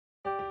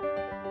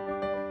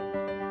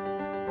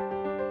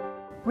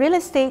Real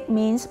estate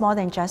means more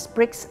than just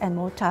bricks and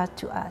mortar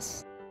to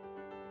us.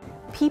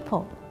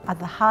 People are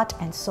the heart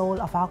and soul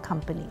of our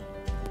company.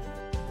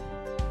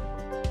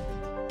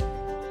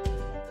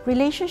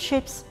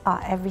 Relationships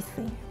are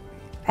everything.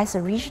 As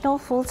a regional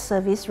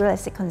full-service real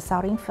estate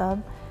consulting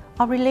firm,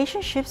 our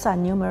relationships are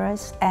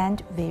numerous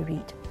and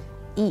varied.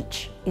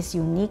 Each is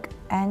unique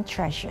and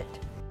treasured.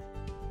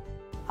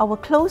 Our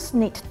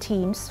close-knit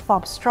teams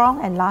form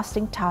strong and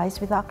lasting ties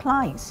with our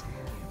clients,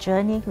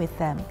 journeying with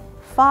them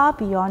far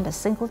beyond a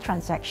single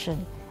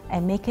transaction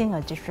and making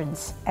a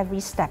difference every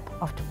step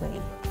of the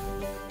way.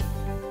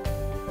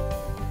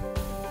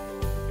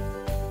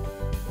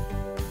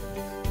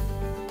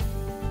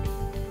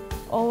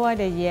 Over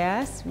the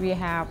years, we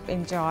have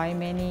enjoyed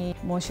many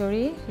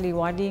mutually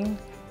rewarding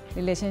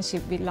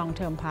relationships with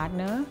long-term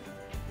partners.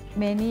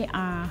 Many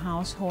are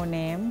household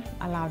names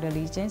around the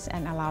regions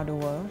and around the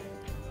world.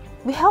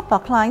 We help our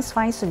clients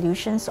find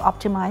solutions to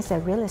optimize their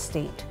real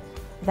estate,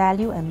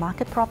 value and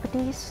market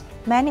properties,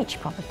 manage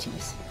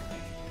properties.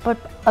 But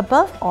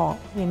above all,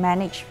 we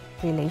manage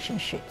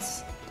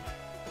relationships.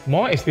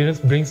 More experience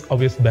brings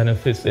obvious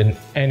benefits in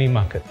any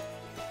market.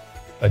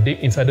 A deep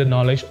insider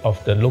knowledge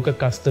of the local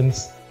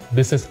customs,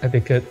 business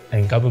etiquette,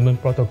 and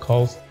government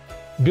protocols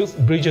builds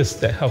bridges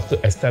that help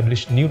to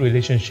establish new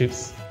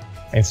relationships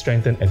and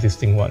strengthen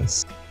existing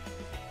ones.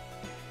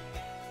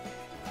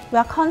 We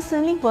are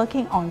constantly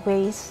working on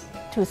ways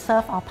to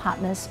serve our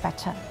partners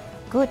better.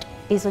 Good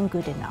isn't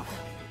good enough.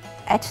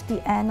 At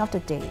the end of the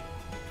day,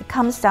 it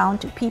comes down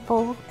to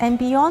people, and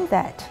beyond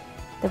that,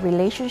 the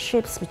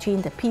relationships between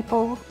the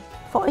people,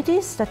 for it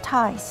is the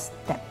ties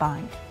that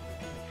bind.